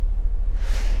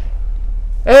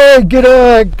Hey,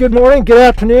 good morning, good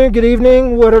afternoon, good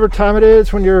evening, whatever time it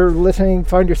is when you're listening,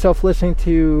 find yourself listening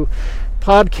to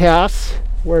podcasts,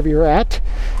 wherever you're at.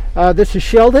 This is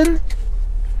Sheldon,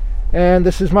 and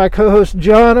this is my co-host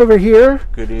John over here.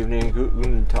 Good evening,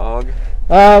 guten Tag.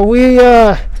 We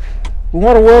want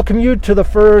to welcome you to the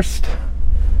first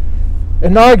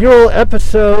inaugural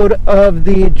episode of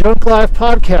the Junk Life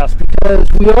podcast,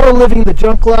 because we are living the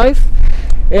junk life,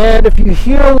 and if you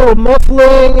hear a little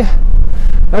muffling,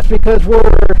 that's because we're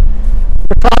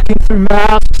talking through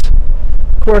masks,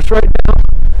 of course, right now.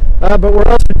 But we're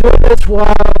also doing this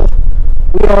while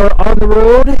we are on the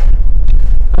road.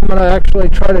 I'm going to actually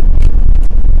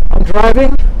I'm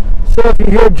driving. So if you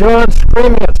hear John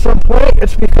screaming at some point,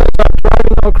 it's because I'm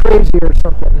driving all crazy or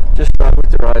something. Just drive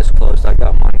with your eyes closed. I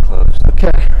got mine closed.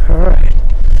 Okay, all right.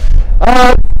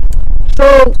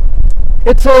 So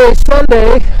it's a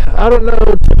Sunday. I don't know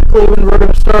typically when we're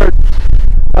going to start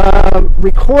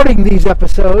recording these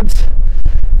episodes,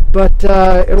 but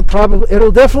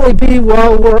it'll definitely be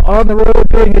while we're on the road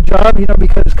doing a job,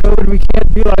 because COVID, we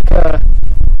can't do like a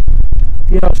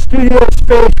studio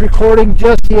space recording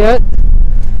just yet.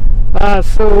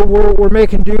 So we're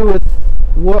making do with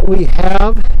what we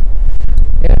have,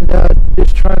 and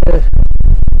just trying to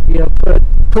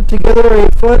put together a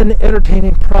fun and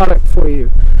entertaining product for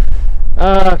you.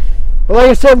 But like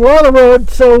I said, we're on the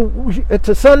road, so it's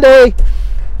a Sunday.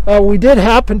 We did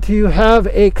happen to have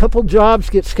a couple jobs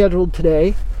get scheduled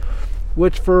today,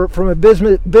 which from a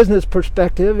business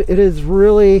perspective, it is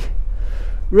really,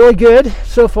 really good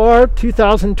so far.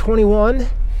 2021.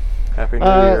 Happy New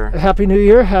Year. Happy New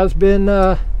Year has been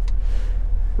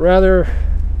rather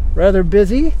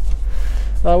busy.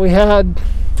 We had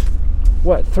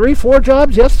 4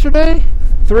 jobs yesterday?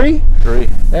 3? 3.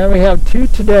 And we have 2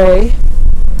 today.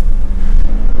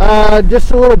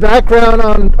 Just a little background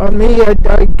on me. I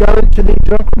got into the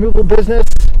junk removal business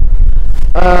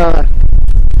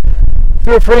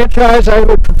through a franchise. I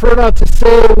would prefer not to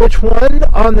say which one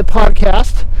on the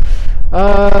podcast,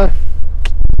 but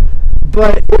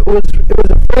it was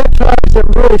a franchise that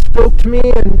really spoke to me,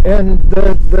 and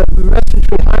the message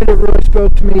behind it really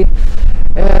spoke to me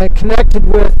and connected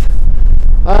with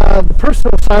the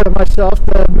personal side of myself,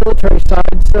 the military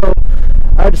side. So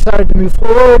I decided to move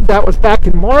forward. That was back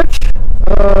in March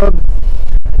of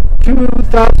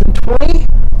 2020,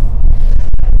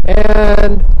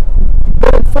 and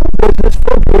been in full business,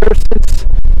 full gear since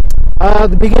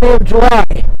the beginning of July.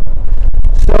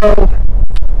 So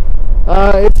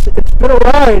it's been a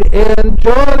ride, and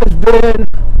John has been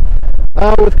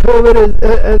with COVID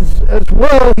as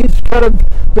well. He's kind of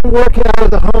been working out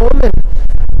of the home, and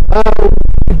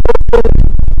we've been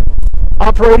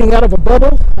operating out of a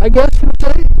bubble, I guess you would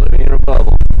say. Living in a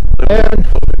bubble. And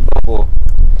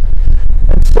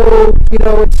so, it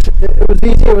was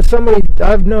easy. It was somebody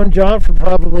I've known John for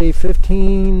probably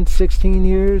 15, 16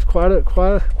 years, quite a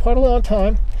long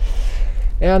time.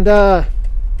 And it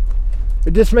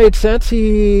just made sense.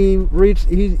 I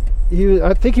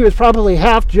think he was probably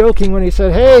half joking when he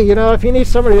said, "Hey, if you need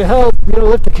somebody to help,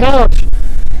 lift the couch,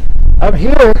 I'm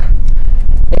here."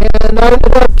 And I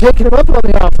ended up taking him up on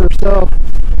the offer. So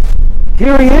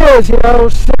here he is, 6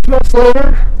 months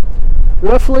later,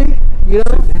 roughly, Yeah,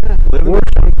 living the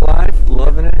junk life,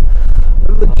 loving it.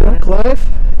 Living the junk life.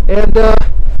 And,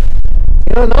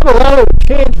 not a lot of it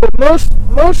changed, but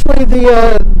mostly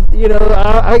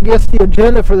I guess the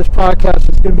agenda for this podcast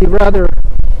is going to be rather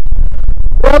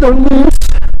loose.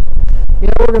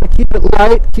 We're going to keep it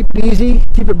light, keep it easy,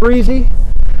 keep it breezy,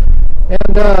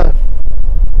 and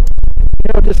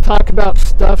just talk about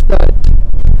stuff that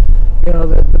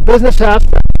the business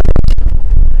aspect,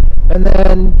 and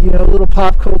then a little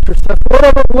pop culture stuff,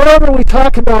 whatever we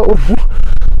talk about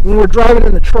when we're driving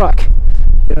in the truck,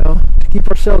 to keep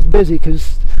ourselves busy,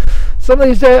 because some of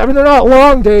these days, they're not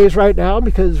long days right now,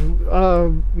 because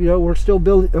I'm still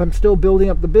building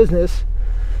up the business,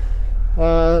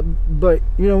 but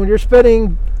when you're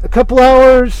spending a couple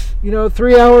hours,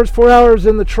 3 hours, 4 hours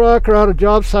in the truck or on a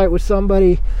job site with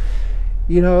somebody,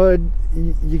 you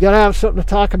got to have something to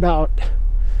talk about.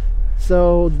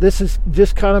 So this is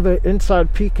just kind of an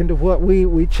inside peek into what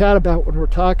we chat about when we're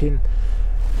talking.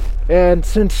 And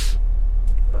since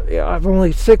I've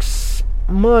only 6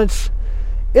 months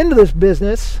into this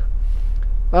business,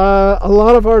 a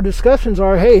lot of our discussions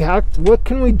are, hey, what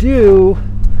can we do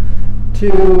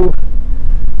to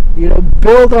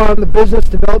build on the business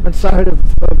development side of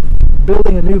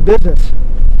building a new business.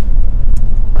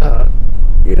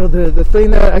 The thing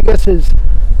that I guess is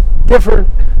different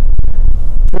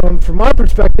from my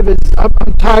perspective is I'm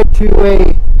tied to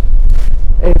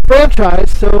a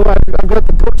franchise, so I've got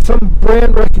some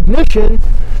brand recognition.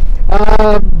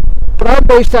 But I'm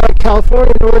based out of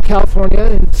California, Northern California,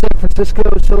 in San Francisco,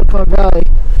 Silicon Valley.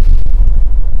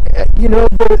 You know,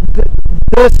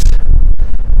 this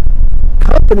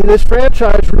company, this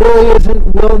franchise really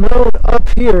isn't well known up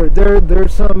here.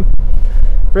 There's some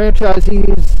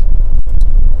franchisees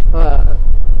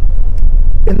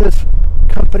in this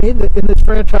company, in this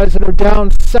franchise, that are down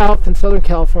south in Southern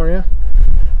California.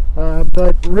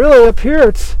 But really up here,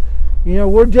 it's, you know,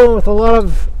 we're dealing with a lot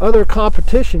of other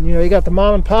competition. You know, you got the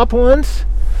mom and pop ones,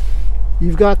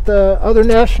 you've got the other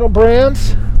national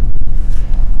brands,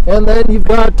 and then you've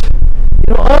got,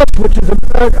 you know, us, which is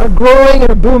a growing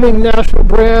and a booming national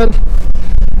brand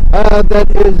that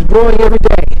is growing every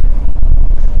day.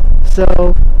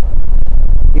 So,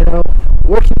 you know,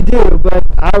 what can you do? But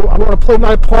I want to play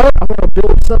my part. I want to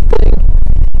build something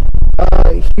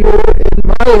here in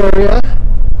my area,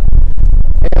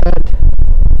 and,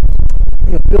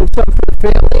 you know, build something for the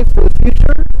family, for the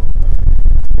future.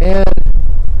 And,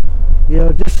 you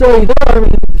know, just so you know, I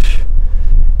mean,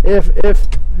 if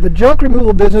the junk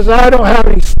removal business, I don't have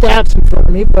any stats in front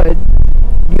of me, but,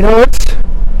 you know, it's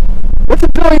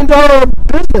 $1 billion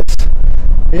business,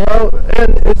 you know,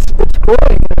 and it's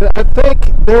growing. I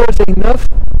think there's enough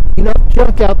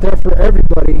junk out there for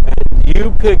everybody. And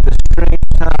you picked a strange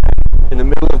time in the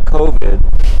middle of COVID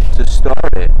to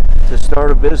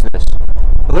start a business.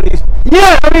 What do you?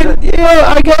 Yeah, I mean, you know,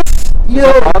 I guess, you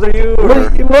know, does that bother you?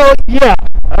 Or? Well, yeah,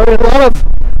 I mean, a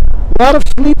lot of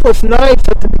sleepless nights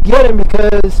at the beginning,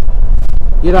 because,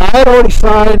 you know, I had already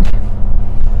signed,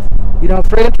 you know,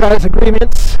 franchise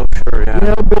agreements. Oh, sure, yeah. You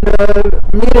know,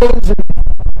 been meetings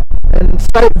and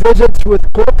site visits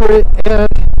with corporate, and,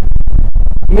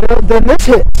 you know, then this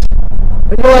hits,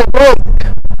 and you're like, wait,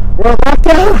 we're on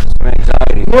lockdown. Some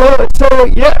anxiety. You know, so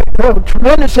yeah, you know,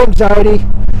 tremendous anxiety,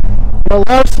 you know, a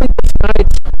lot of sleepless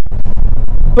nights.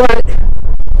 But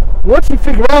once you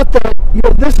figure out that, you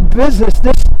know, this business,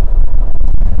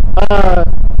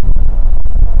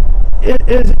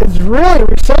 is really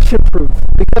recession proof,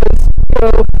 because, you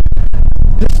know,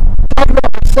 just talking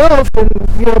about myself, and,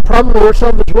 you know, probably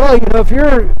yourself as well, you know, if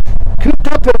you're cooped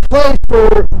up in a place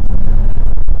for,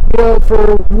 you know,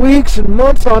 for weeks and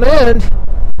months on end,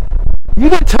 you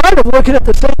get tired of looking at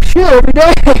the same shit every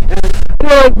day.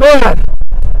 You're like, man,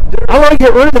 I want to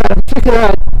get rid of that. I'm sick of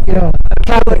that, you know.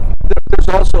 There's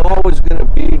also always going to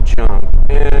be junk,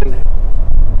 and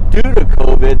due to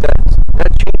COVID, that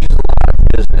changes a lot of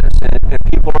business, and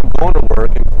people aren't going to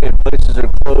work, and places are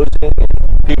closing,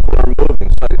 and people are moving.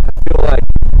 So I feel like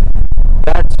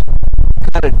that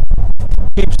kind of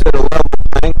keeps it a level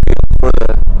playing field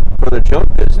for the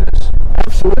junk business.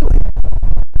 Absolutely.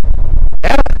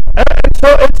 Yeah, and so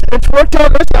it's worked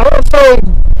out. I don't say,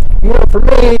 you know, for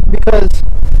me, because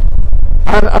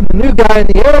I'm the new guy in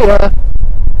the area,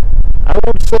 I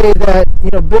won't say that, you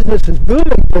know, business is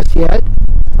booming just yet.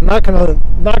 I'm not gonna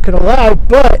lie,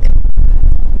 but,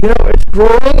 you know, it's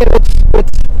growing, and it's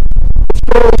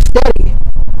fairly steady.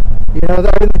 You know,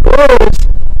 I mean, the goal is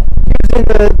using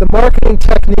the marketing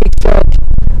techniques that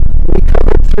we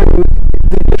covered through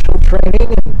the initial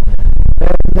training,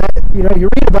 and that, you know, you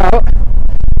read about,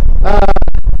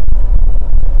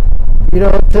 you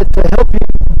know, to help you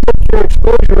get your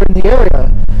exposure in the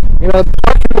area. You know,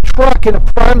 parking a truck in a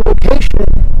prime location,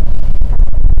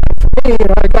 for me, you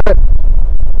know, I got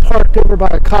parked over by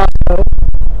a Costco.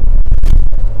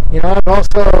 You know, I've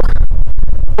also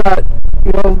got,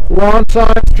 you know, lawn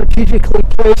signs strategically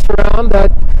placed around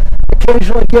that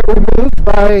occasionally get removed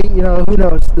by, you know, who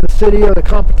knows, the city or the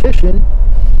competition.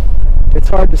 It's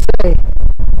hard to say.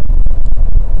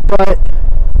 But,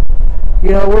 you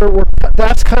know,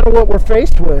 that's kind of what we're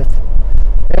faced with.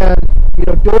 And, you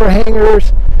know, door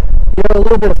hangers, you know, a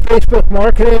little bit of Facebook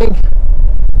marketing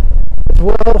as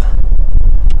well.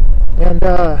 And,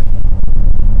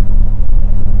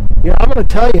 you know, I'm going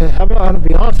to tell you, I'm going to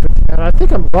be honest with you, man, I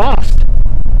think I'm lost.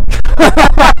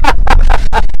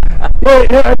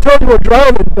 Yeah, I told you we're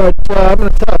driving, but I'm going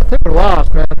to tell you, I think we're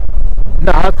lost, man.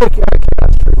 No, I think I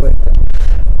can't straight like that.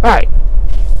 Alright.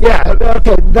 Yeah,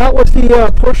 okay, that was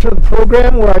the portion of the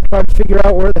program where I tried to figure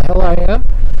out where the hell I am.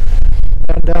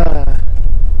 And,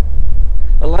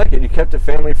 I like it. You kept it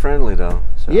family friendly, though.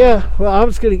 So. Yeah, well, I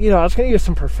was gonna use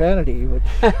some profanity, which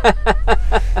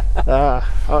I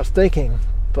was thinking,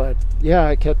 but yeah,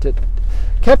 I kept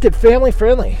it family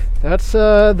friendly. That's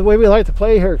the way we like to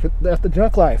play here at the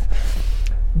Junk Life.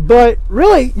 But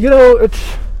really, you know,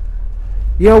 it's,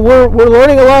 you know, we're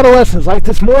learning a lot of lessons. Like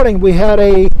this morning, we had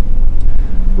a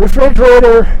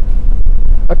refrigerator.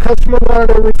 A customer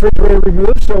wanted a refrigerator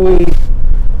removed, so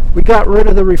we got rid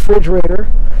of the refrigerator.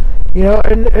 You know,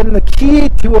 and the key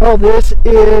to all this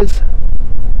is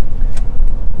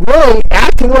really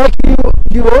acting like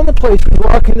you own the place. When you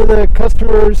walk into the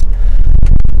customer's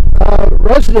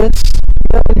residence,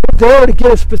 you know, and you're there to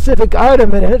get a specific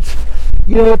item, and it's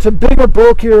a bigger,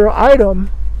 bulkier item.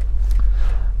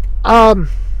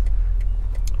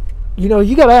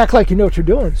 You got to act like you know what you're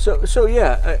doing. So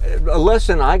yeah, a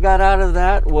lesson I got out of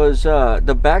that was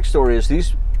the backstory is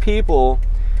these people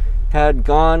had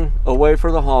gone away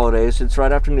for the holidays. It's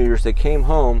right after New Year's. They came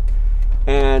home,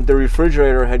 and the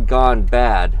refrigerator had gone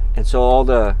bad, and so all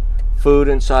the food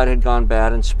inside had gone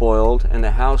bad and spoiled, and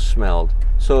the house smelled.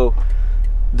 So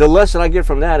the lesson I get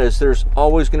from that is there's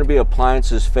always going to be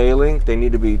appliances failing. They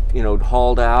need to be,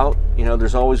 hauled out.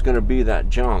 There's always going to be that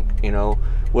junk,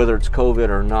 whether it's COVID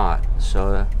or not.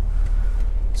 So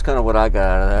it's kind of what I got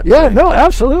out of that. Yeah, no,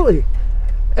 absolutely.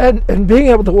 And being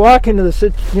able to walk into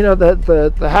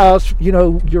the house,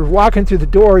 you're walking through the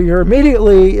door, you're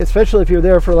immediately, especially if you're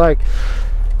there for like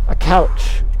a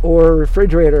couch or a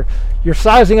refrigerator, you're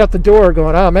sizing up the door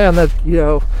going, oh man, that,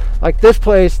 like this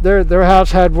place, their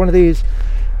house had one of these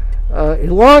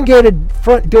elongated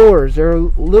front doors. They're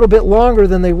a little bit longer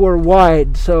than they were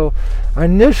wide. So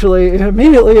immediately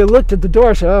I looked at the door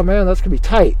and said, oh man, that's going to be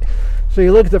tight. So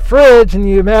you look at the fridge and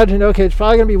you imagine, okay, it's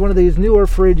probably going to be one of these newer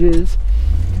fridges.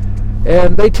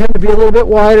 And they tend to be a little bit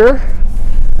wider.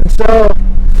 And so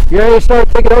you start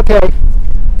thinking, okay,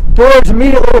 doors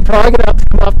immediately are probably going to have to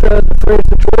come off the fridge.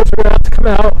 The drawers are going to have to come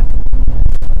out.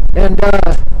 And,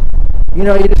 you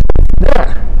just go from there.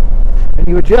 And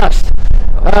you adjust.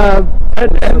 And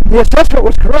the assessment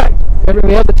was correct. I mean,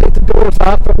 we had to take the doors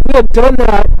off, but we had done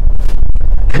that.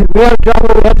 We had a job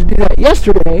where we had to do that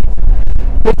yesterday.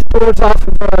 Take the doors off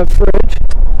of the fridge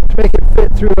to make it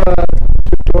fit through the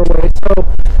doorway. So,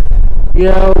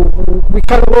 we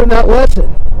kind of learned that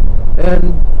lesson.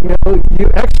 And, you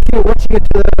execute once you get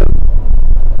to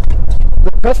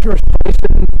the customer's place,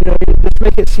 and, you just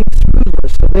make it seem smoother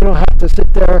so they don't have to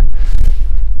sit there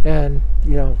and,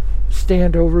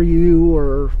 stand over you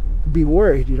or be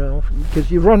worried,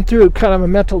 because you run through kind of a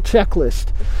mental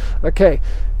checklist. Okay,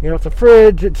 it's a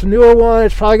fridge, it's a newer one,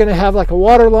 it's probably going to have like a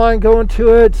water line going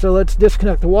to it, so let's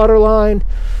disconnect the water line.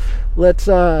 Let's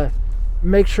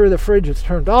make sure the fridge is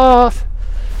turned off.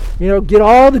 Get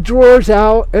all the drawers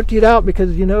out, empty it out,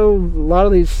 because a lot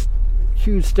of these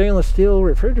huge stainless steel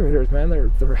refrigerators, man,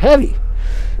 they're heavy.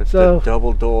 So the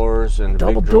double doors and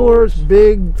double big doors,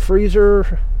 big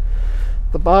freezer.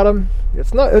 The bottom,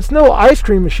 it's no ice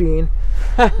cream machine.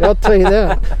 I'll tell you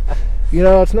that.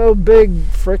 It's no big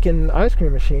frickin' ice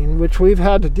cream machine, which we've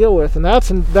had to deal with, and that's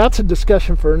a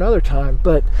discussion for another time.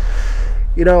 But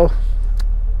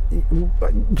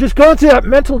just going through that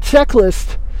mental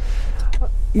checklist,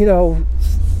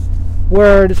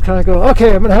 where I just kind of go,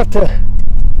 okay, I'm gonna have to,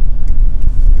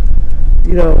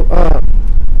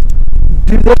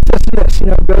 do this, and this,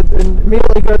 go and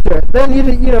immediately go through it. Then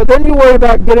you worry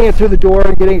about getting it through the door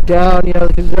and getting it down,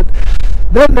 because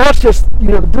then that's just,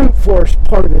 the brute force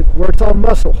part of it, where it's all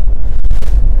muscle.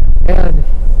 And,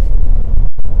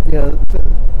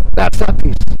 that's that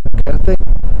piece. Okay, I think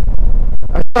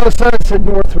I saw the sign that said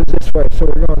north was this way, so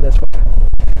we're going this way.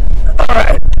 All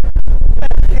right.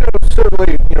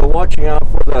 Certainly, watching out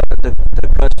for the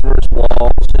customer's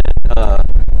walls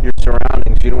and your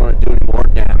surroundings. You don't want to do any more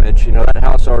damage. That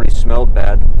house already smelled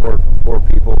bad for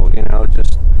people.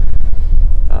 Just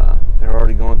they're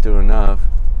already going through enough.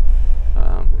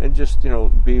 And just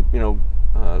be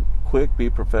quick, be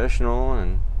professional,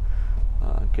 and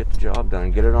get the job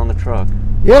done. Get it on the truck.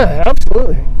 Yeah,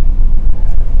 absolutely.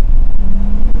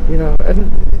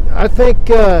 And I think.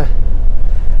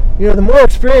 The more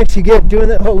experience you get doing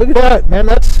that, oh, look at that, man,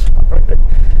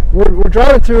 we're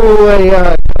driving through a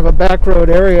kind of a back road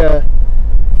area,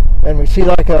 and we see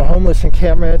like a homeless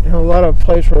encampment, a lot of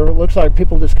place where it looks like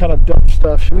people just kind of dump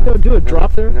stuff. Should we go do a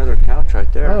drop there? Another couch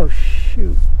right there. Oh,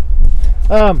 shoot.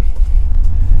 I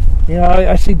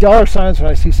see dollar signs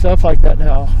when I see stuff like that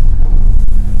now.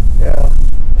 Yeah.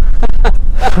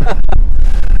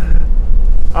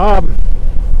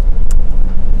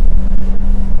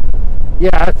 Yeah,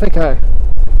 I think I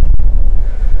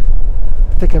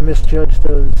misjudged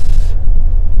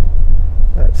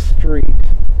that street.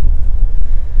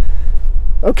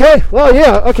 Okay, well,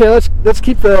 yeah, okay, let's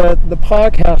keep the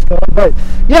podcast going. But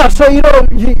yeah, so you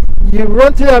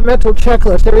run through that mental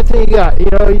checklist, everything you got.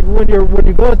 When you're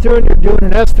going through and you're doing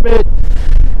an estimate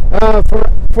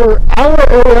for our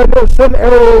area. I know some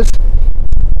areas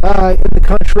in the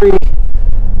country,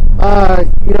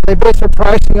 they base their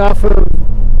pricing off of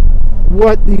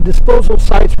what the disposal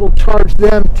sites will charge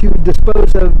them to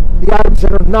dispose of the items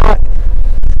that are not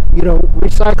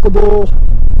recyclable,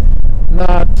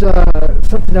 not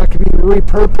something that can be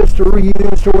repurposed or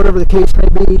reused or whatever the case may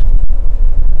be.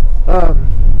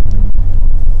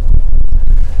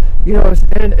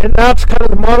 And that's kind of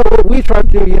the model that we try to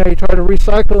do. You try to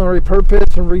recycle and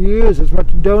repurpose and reuse as much,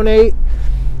 donate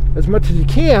as much as you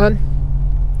can.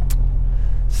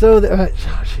 So that, I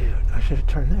should have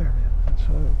turned there, man. That's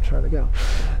where I'm trying to go.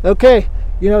 Okay,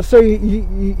 so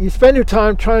you spend your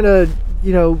time trying to,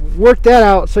 work that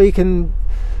out so you can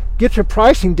get your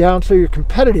pricing down so you're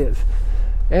competitive.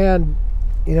 And,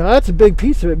 that's a big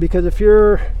piece of it, because if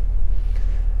you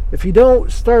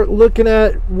don't start looking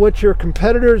at what your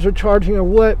competitors are charging or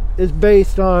what is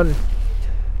based on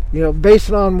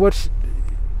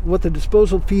what the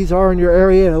disposal fees are in your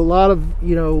area and a lot of,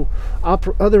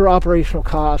 other operational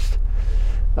costs,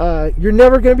 you're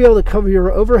never going to be able to cover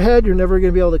your overhead. You're never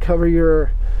going to be able to cover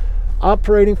your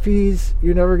operating fees.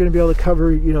 You're never going to be able to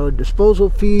cover, disposal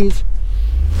fees.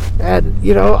 And,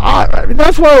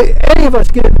 that's why any of us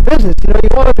get into business. You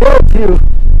want to be able to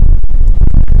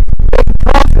make a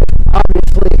profit,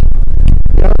 obviously.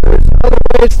 There's other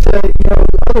ways to,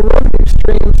 other revenue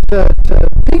streams to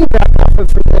piggyback off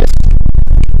of for this,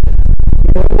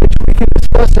 which we can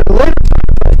discuss at a later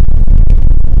time.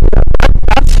 But,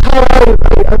 that's how I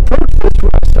approached this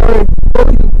when I started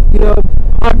building,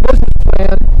 my business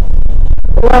plan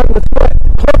along with what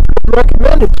corporate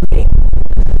recommended to me.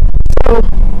 So,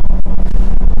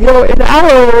 in our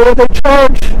area, they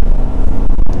charge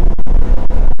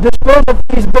disposal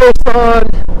fees based on,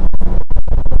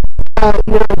 charge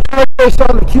based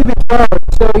on the cubic yard.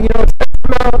 So, it's X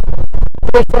amount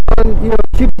based on,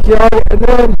 cubic yard, and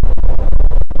then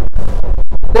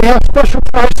they have special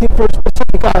pricing for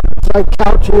specific items like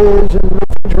couches and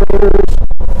refrigerators,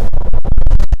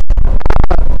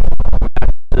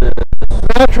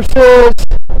 mattresses,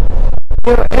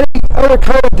 any other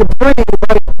kind of debris.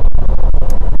 Like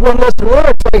one lesson learned,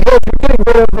 it's like, hey, if you're getting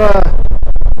rid of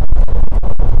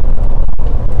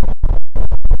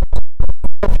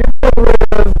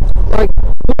like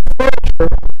wood furniture,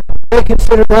 they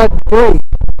consider that debris.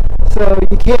 So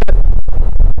you can't,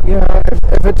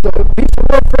 if it's a piece of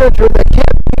wood furniture that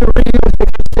can't be reused if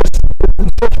it's just in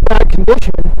such bad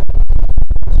condition,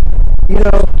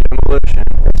 demolition.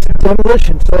 It's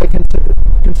demolition, so they can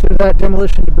consider that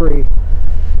demolition debris.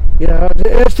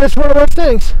 It's just one of those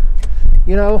things,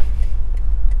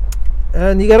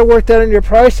 and you got to work that into your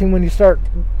pricing when you start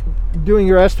doing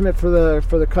your estimate for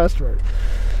the customer.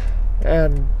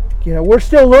 And we're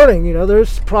still learning.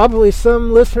 There's probably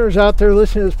some listeners out there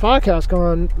listening to this podcast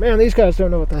going, man, these guys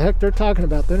don't know what the heck they're talking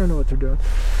about. They don't know what they're doing.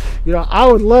 I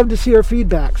would love to see your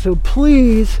feedback. So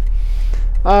please,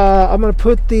 I'm going to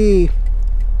put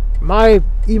my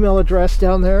email address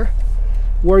down there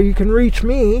where you can reach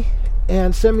me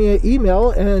and send me an email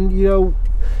and,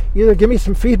 either give me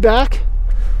some feedback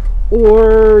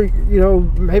or,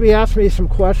 maybe ask me some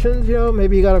questions.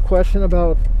 Maybe you got a question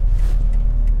about,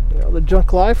 the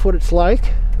junk life, what it's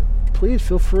like. Please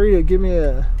feel free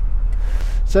to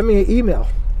send me an email.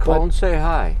 Call and say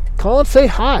hi. Call and say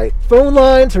hi. Phone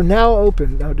lines are now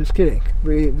open. No, just kidding.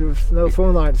 There's no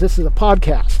phone lines. This is a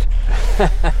podcast.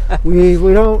 we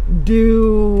don't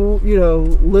do,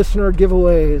 listener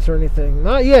giveaways or anything.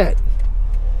 Not yet.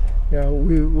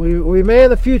 We may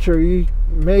in the future. You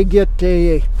may get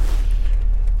a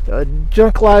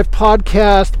Junk Life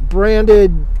podcast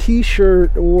branded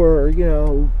t-shirt or,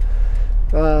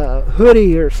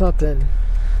 hoodie or something.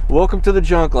 Welcome to the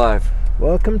Junk Life.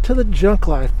 Welcome to the Junk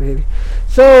Life, baby.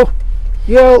 So,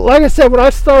 like I said, when I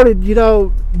started,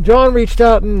 John reached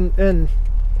out and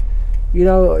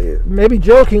maybe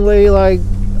jokingly, like,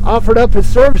 offered up his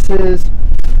services.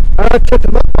 I took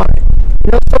him up on it.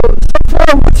 So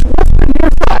far, what's been your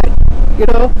side?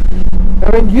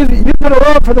 I mean, you've been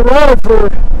around for the ride for a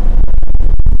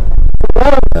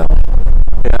while now.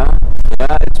 Yeah.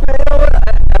 It's, what? I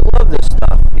love this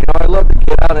stuff. I love to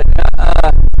get out and,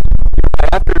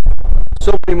 after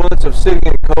so many months of sitting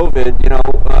in COVID,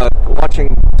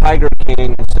 watching Tiger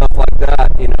King and stuff like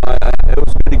that, it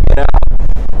was good to get out.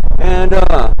 And,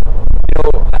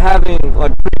 having,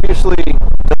 like, previously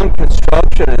done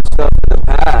construction and stuff in the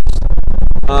past,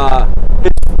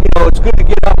 it's good to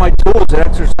get out my tools and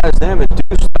exercise them and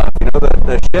do stuff.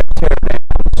 The shed tear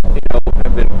downs,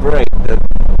 have been great. The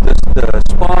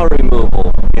spa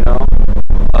removal,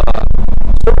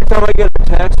 so every time I get a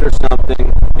text or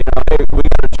something, hey, we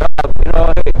got a job,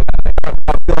 hey,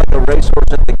 I feel like a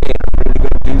racehorse at the gate. I'm ready to go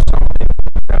do something.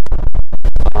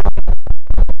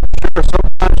 Sure,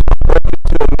 sometimes I'll break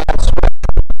into a mad sweat,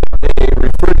 a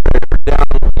refrigerator down,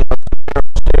 some narrow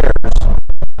stairs.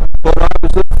 But I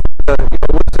was looking for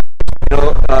what's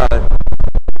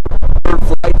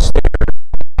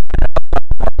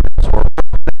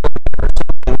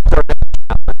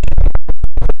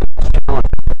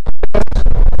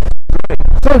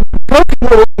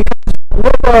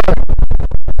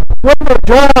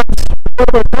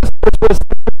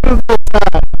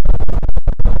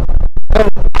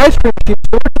cream machine.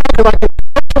 So we're talking like a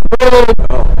special grade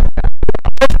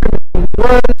ice cream machine,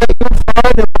 one that you would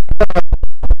find in buffet,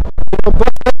 food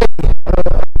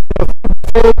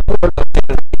or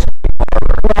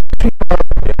ice cream parlor.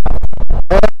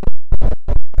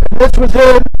 And this was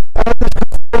in this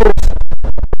company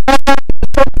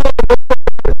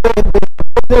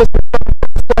was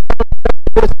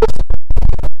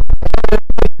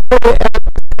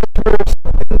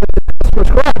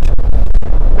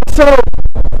so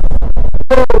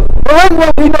knowing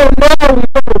what we know now, we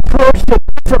would approach it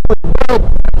differently. But,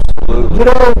 you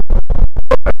know,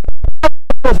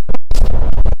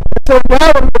 so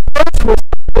now when the approach was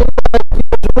like,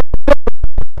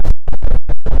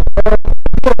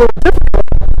 a little difficult,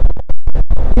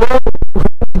 you know, we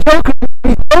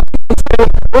jokingly say,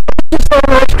 well, let's just throw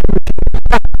an ice cream machine.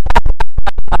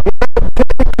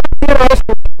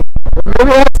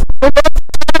 Maybe that's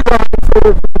the tagline for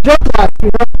the joke life, you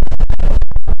know.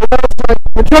 It's like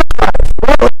the joke life.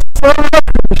 Well, let's throw an ice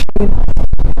cream machine.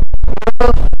 You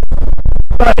know?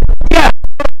 But yeah,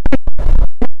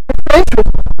 faced with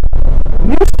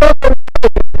new stuff every day,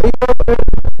 you know, and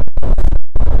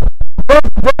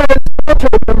both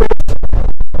military members,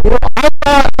 you know, I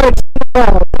thought I'd seen it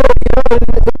all. You know, in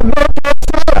the military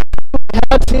side, I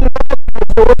had seen it all.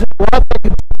 There wasn't a lot that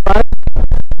could surprise me.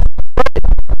 But,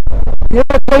 you know,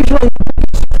 occasionally you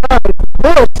get surprised.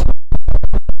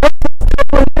 This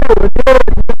totally new.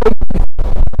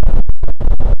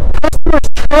 Customers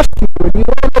trust you, and you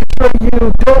want to make sure you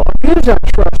don't abuse that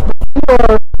trust, but you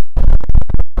are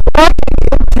walking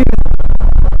into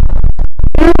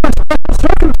new and special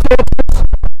circumstances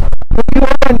when you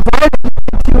are invited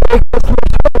into a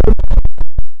customer's home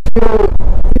to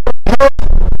help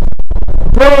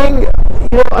bring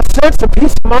a sense of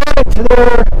peace of mind to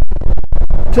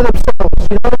themselves.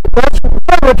 You know, that's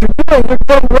what you're doing. You're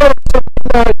getting rid of something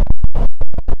that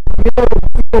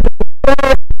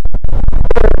they're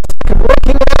sick of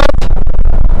looking at.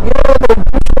 You know, they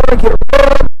just want to get rid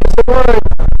of because they want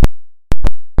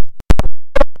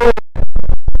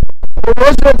the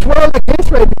residents, whatever the case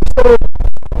may be. So you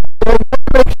want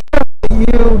to make sure that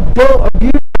you don't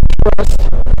abuse trust.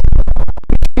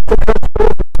 You keep the customer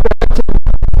respected.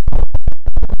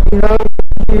 You know,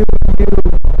 you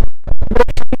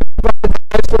make sure you provide the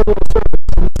highest level of service.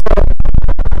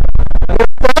 And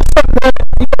so that's something that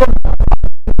the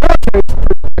military's protected,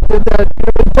 that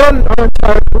we've done our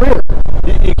entire career.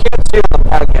 You can't see it on the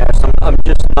podcast. I'm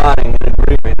just nodding in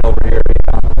agreement over here.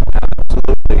 Yeah,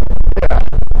 absolutely. Yeah.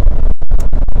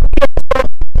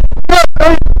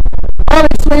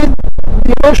 Obviously,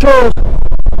 the initial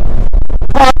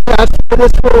podcast for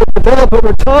this will develop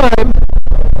over time,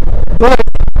 but,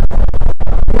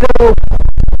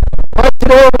 like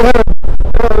today we had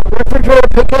a refrigerator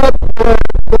pickup,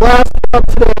 the last job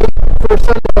today for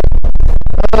Sunday.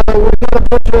 We got a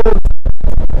bunch of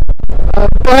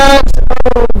bags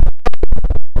of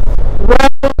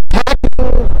random packing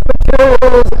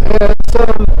materials and some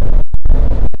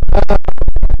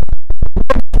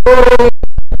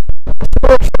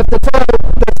storage at the time.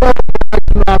 That's all I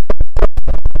can wrap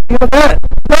up.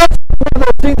 That's one of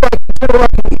those things I consider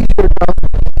like an easier job.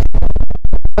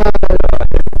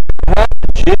 Have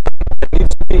a gym that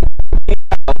needs to be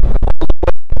out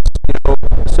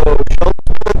so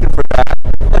Sheldon's looking for that.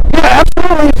 Yeah,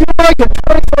 absolutely. If you like a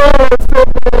 24-hour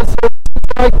fitness or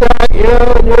something like that,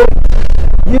 and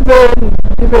you've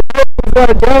got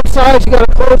a downsize, you got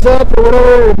to close up or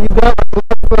whatever, and you've got a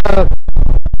lot of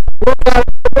workout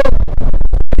equipment,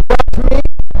 talk to me.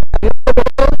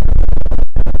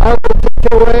 I will take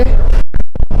it away.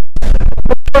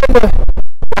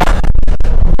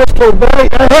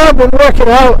 I have been working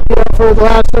out, for the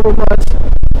last several months.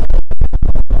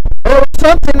 And it was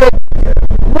something that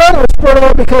one was spurred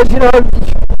on because,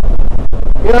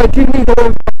 I do need to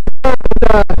live. And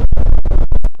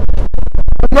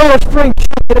I'm not a spring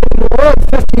chicken anymore. I'm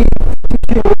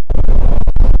 52.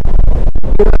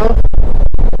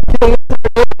 Getting into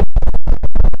the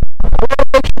I want to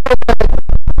make sure that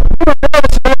you don't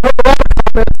notice I heard a lot of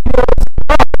comments.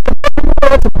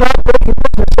 It's about breaking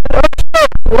business.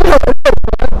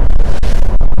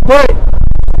 But,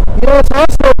 it's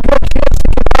also a good chance to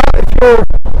get out if you're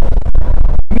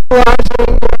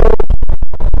utilizing,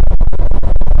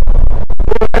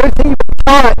 everything you've been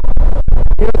taught,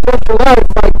 throughout your life,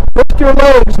 like lift your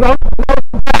legs, not back,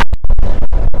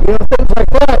 things like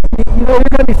that. You're going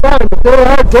to be fine. But there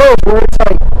are days where it's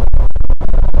like,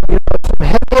 some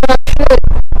heavy ass shit.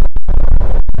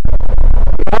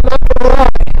 I'm not going to lie.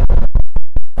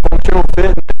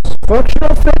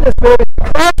 Functional fitness, baby.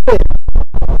 CrossFit.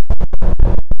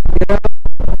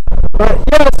 But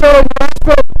yeah, so I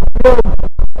spent,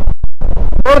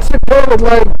 with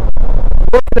like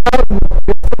working out and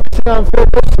focusing on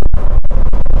fitness,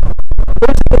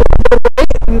 losing a little bit of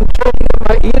weight and changing up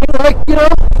my eating, like,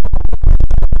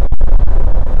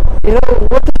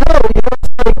 what the hell, it's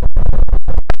like,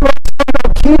 everybody's talking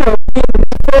about keto being the new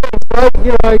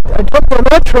thing, right? I jumped on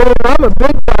that train, and I'm a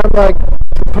big time, like,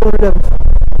 proponent of,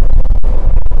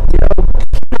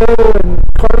 keto and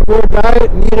carnivore diet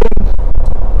and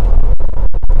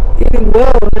eating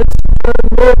well, and it's done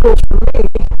miracles for me.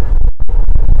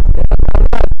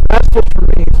 That's just for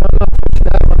me, so I'm not pushing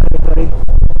that on anybody.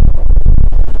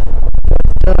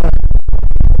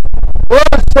 But,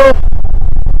 so,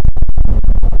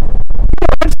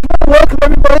 I just want to welcome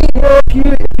everybody.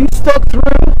 If you stuck through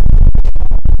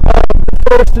the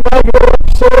first inaugural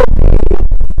episode of the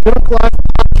Junk Life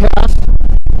podcast,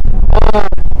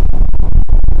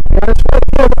 I just want to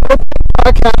give an open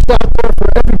podcast out there for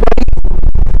everybody.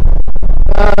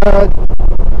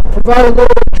 Provide a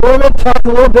little enjoyment, talk a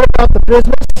little bit about the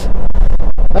business,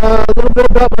 a little bit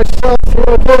about myself.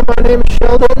 Again, my name is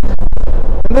Sheldon,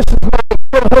 and this is my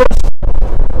co-host,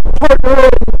 partner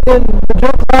in the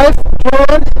Junk Life,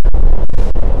 John.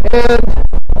 And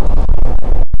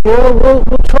we'll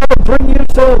try to bring you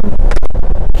some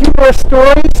humorous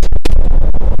stories,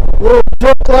 little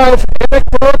Junk Life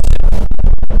anecdotes.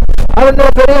 I don't know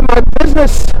if any of my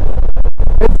business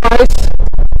advice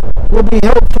will be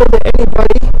helpful to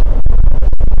anybody,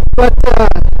 but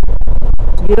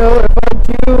if I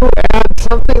do add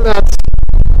something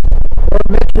or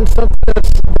mention something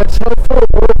that's helpful,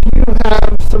 or if you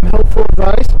have some helpful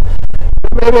advice,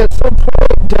 maybe at some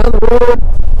point down the road,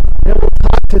 we'll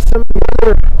talk to some of the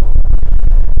other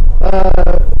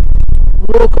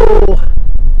local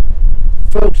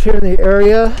folks here in the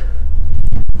area,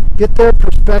 get their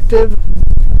perspective.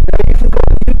 You can go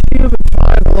on YouTube and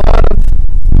find a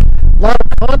lot of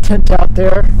content out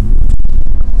there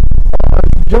on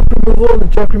junk removal and the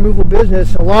junk removal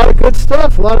business. A lot of good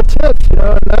stuff, a lot of tips, and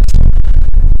that's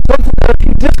something that if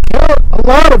you discount a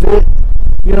lot of it,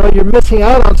 you're missing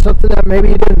out on something that maybe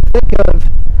you didn't think of,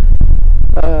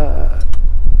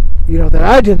 that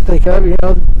I didn't think of, when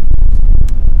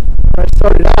I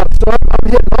started out. So I'm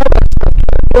hitting all that stuff,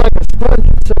 trying to be like a sponge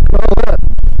and soak it all up.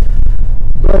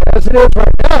 But as it is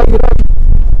right now, I'm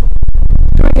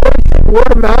doing everything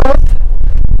word of mouth,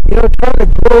 trying to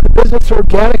grow the business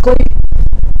organically,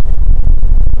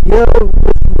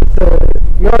 with the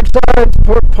yard signs,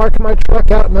 parking my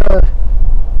truck out in a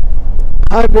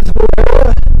high visible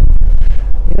area,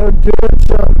 doing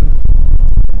some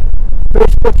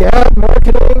Facebook ad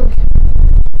marketing,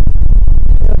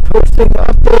 posting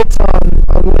updates on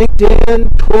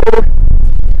LinkedIn, Twitter.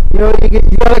 You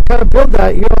got to kind of build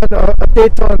that.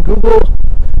 Updates on Google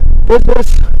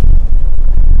Business,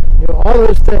 all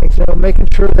those things. Making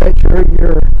sure that your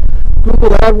Google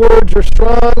AdWords are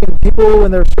strong, and people,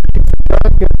 when they're searching for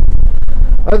junk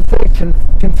and other things,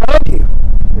 can find you.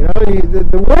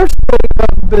 The worst thing about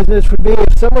the business would be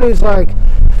if somebody's like,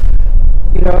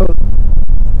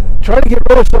 trying to get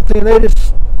rid of something, and they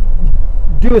just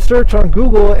do a search on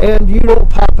Google and you don't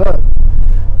pop up.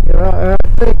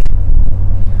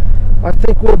 I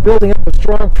think we're building up a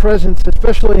strong presence,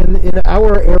 especially in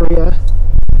our area,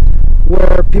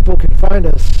 where people can find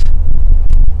us.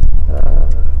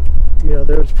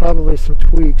 There's probably some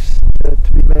tweaks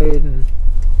to be made and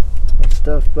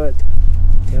stuff, but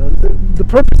the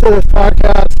purpose of this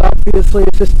podcast, obviously,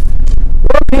 is just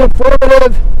one, be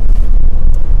informative,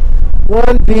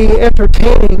 one, be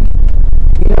entertaining.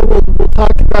 We'll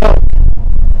talk about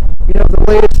the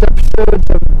latest episodes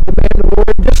of The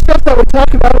Mandalorian, just stuff that we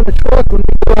talk about in the truck when we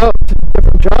go out to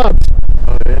different jobs.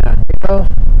 Oh yeah.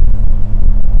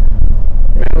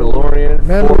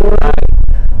 Mandalorian.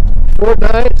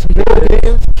 Fortnite, some video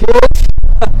games, kids.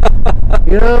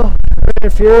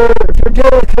 If you're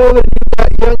dealing with COVID and you've got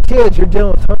young kids, you're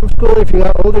dealing with homeschool. If you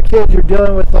got older kids, you're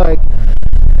dealing with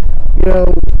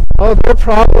all their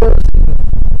problems and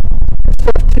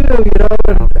stuff too.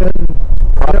 And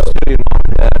props to you, Mom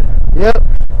and Dad. Yep.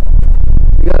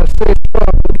 You gotta stay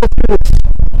strong. We'll get through this.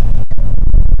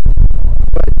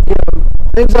 But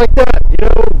things like that.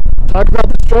 Talk about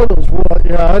the struggles. Well,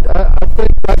 I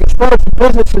think, like, as far as the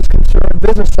business is concerned,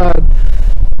 business side,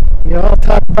 I'll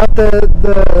talk about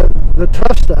the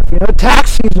tough stuff.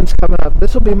 Tax season's coming up.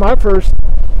 This will be my first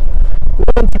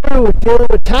run through with dealing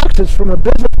with taxes from a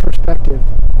business perspective.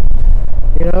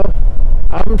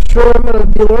 I'm sure I'm going to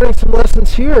be learning some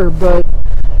lessons here, but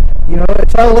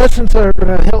it's all lessons that are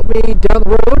going to help me down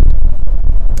the road.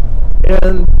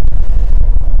 And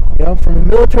from a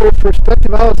military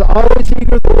perspective, I was always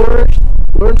eager to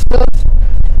learn stuff.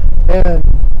 And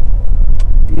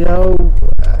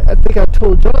I think I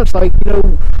told John, it's like, you know,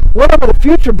 whatever the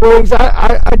future brings,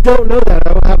 I don't know that.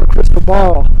 I don't have a crystal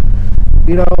ball,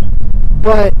 you know.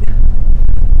 But,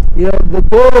 you know, the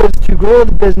goal is to grow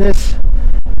the business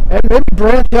and maybe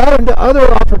branch out into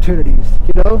other opportunities,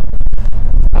 you know.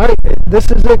 This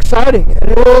is exciting,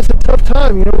 and it is a tough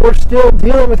time. You know, we're still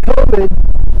dealing with COVID.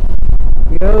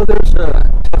 You know, there's a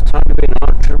tough time to be an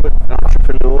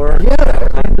entrepreneur. Yeah. Tough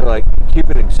time to, like, keep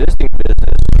an existing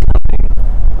business running.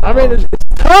 I mean, it's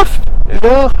tough, Yeah. you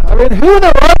know. I mean, who in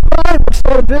their right mind would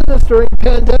start a business during a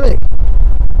pandemic?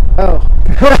 Oh.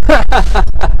 I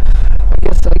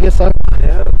guess I'm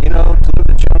Yeah, you know, to live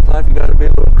the junk life, you gotta be a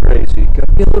little crazy.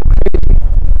 gonna be a little crazy.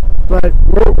 But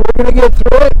we're gonna get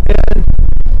through it, and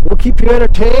we'll keep you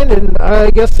entertained, and I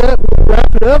guess that will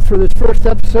wrap it up for this first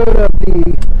episode of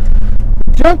the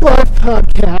Junk Life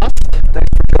Podcast.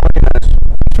 Thanks for joining us.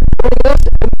 And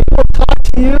we will talk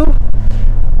to you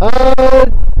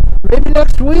maybe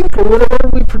next week or whenever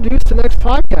we produce the next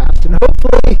podcast. And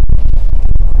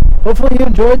hopefully you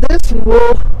enjoyed this, and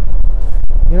we'll,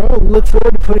 you know, look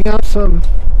forward to putting out some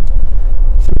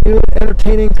new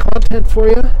entertaining content for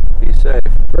you Be safe.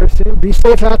 very soon. Be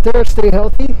safe out there, stay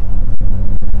healthy,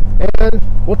 and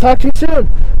we'll talk to you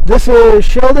soon. This is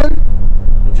Sheldon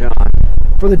And John.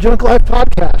 for the Junk Life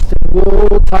Podcast, and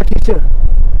we'll talk to you soon.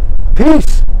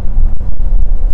 Peace.